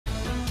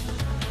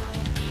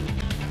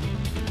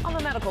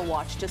Medical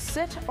Watch to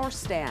sit or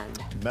stand.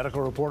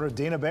 Medical reporter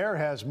Dina Baer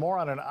has more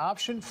on an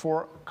option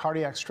for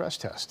cardiac stress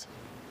test.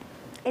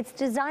 It's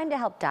designed to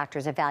help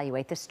doctors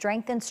evaluate the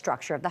strength and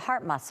structure of the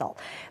heart muscle.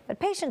 But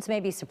patients may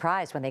be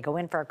surprised when they go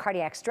in for a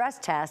cardiac stress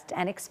test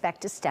and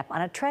expect to step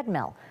on a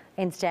treadmill.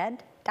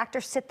 Instead,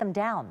 doctors sit them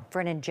down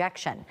for an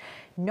injection.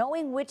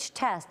 Knowing which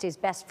test is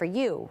best for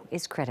you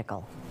is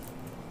critical.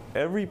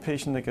 Every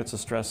patient that gets a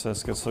stress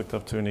test gets hooked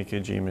up to an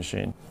EKG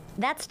machine.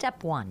 That's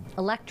step one.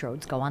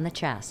 Electrodes go on the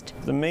chest.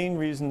 The main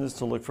reason is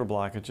to look for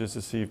blockages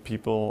to see if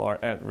people are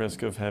at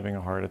risk of having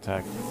a heart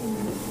attack.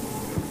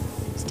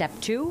 Step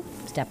two,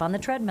 step on the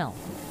treadmill.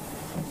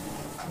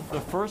 The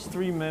first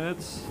 3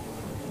 minutes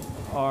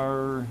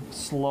are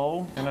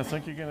slow, and I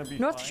think you're going to be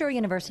North fine. Shore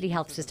University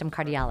Health System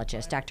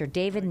cardiologist Dr.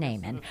 David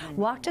Naiman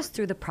walked us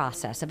through the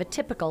process of a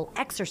typical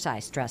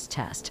exercise stress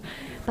test.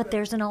 But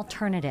there's an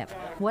alternative,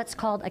 what's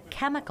called a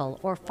chemical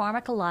or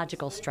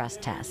pharmacological stress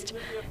test.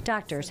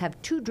 Doctors have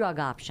two drug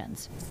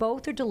options.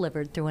 Both are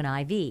delivered through an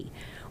IV.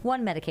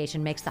 One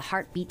medication makes the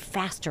heart beat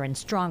faster and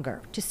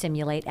stronger to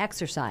simulate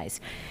exercise.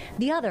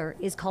 The other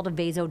is called a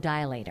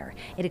vasodilator.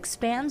 It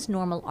expands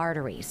normal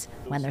arteries.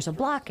 When there's a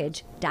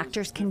blockage,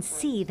 doctors can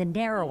see the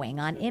narrowing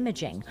on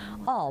imaging,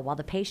 all while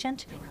the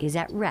patient is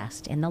at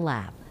rest in the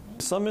lab.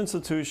 Some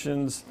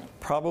institutions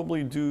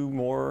probably do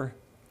more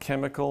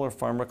chemical or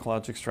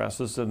pharmacologic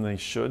stresses than they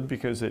should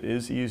because it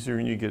is easier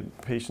and you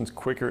get patients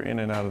quicker in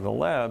and out of the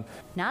lab.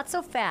 Not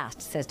so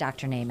fast, says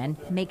Dr. Naiman.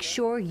 Make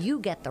sure you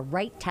get the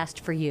right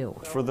test for you.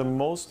 For the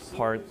most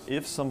part,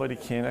 if somebody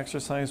can't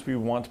exercise, we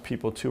want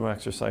people to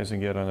exercise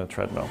and get on a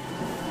treadmill.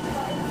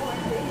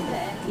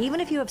 Even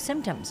if you have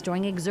symptoms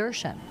during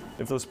exertion.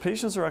 If those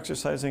patients are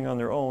exercising on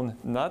their own,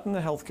 not in the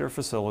healthcare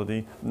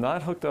facility,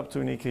 not hooked up to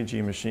an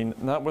EKG machine,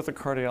 not with a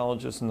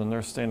cardiologist and the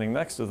nurse standing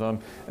next to them,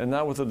 and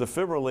not with a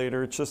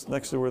defibrillator just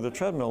next to where the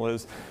treadmill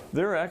is,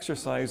 their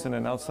exercise in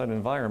an outside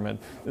environment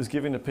is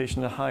giving the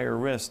patient a higher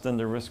risk than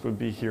the risk would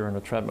be here on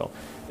a treadmill.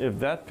 If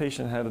that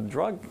patient had a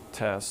drug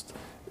test,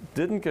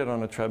 didn't get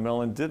on a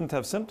treadmill and didn't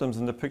have symptoms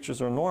and the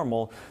pictures are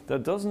normal,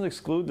 that doesn't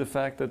exclude the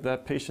fact that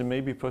that patient may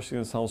be pushing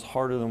themselves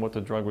harder than what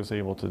the drug was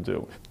able to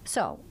do.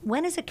 So,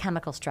 when is a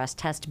chemical stress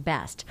test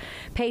best?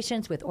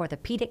 Patients with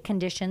orthopedic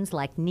conditions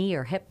like knee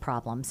or hip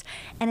problems,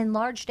 an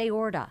enlarged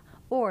aorta,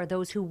 or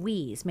those who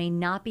wheeze may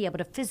not be able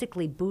to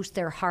physically boost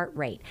their heart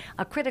rate,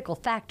 a critical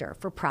factor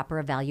for proper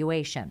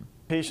evaluation.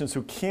 Patients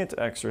who can't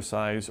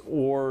exercise,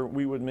 or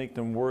we would make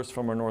them worse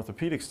from an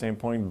orthopedic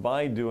standpoint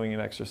by doing an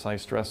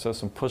exercise stress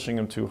test and pushing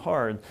them too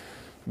hard,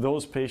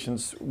 those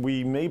patients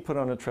we may put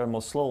on a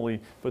treadmill slowly,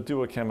 but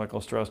do a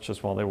chemical stress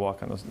just while they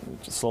walk on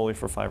slowly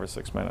for 5 or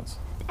 6 minutes.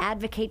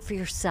 Advocate for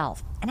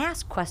yourself and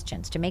ask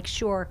questions to make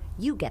sure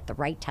you get the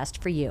right test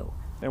for you.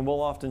 And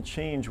we'll often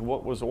change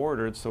what was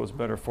ordered so it's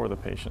better for the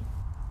patient.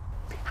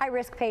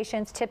 High-risk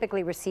patients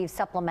typically receive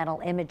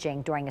supplemental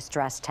imaging during a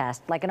stress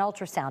test, like an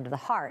ultrasound of the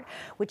heart,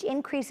 which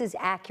increases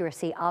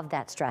accuracy of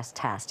that stress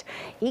test.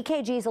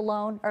 EKGs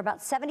alone are about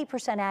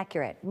 70%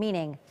 accurate,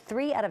 meaning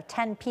 3 out of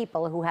 10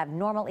 people who have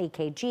normal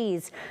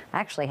EKGs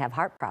actually have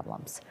heart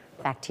problems.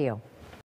 Back to you.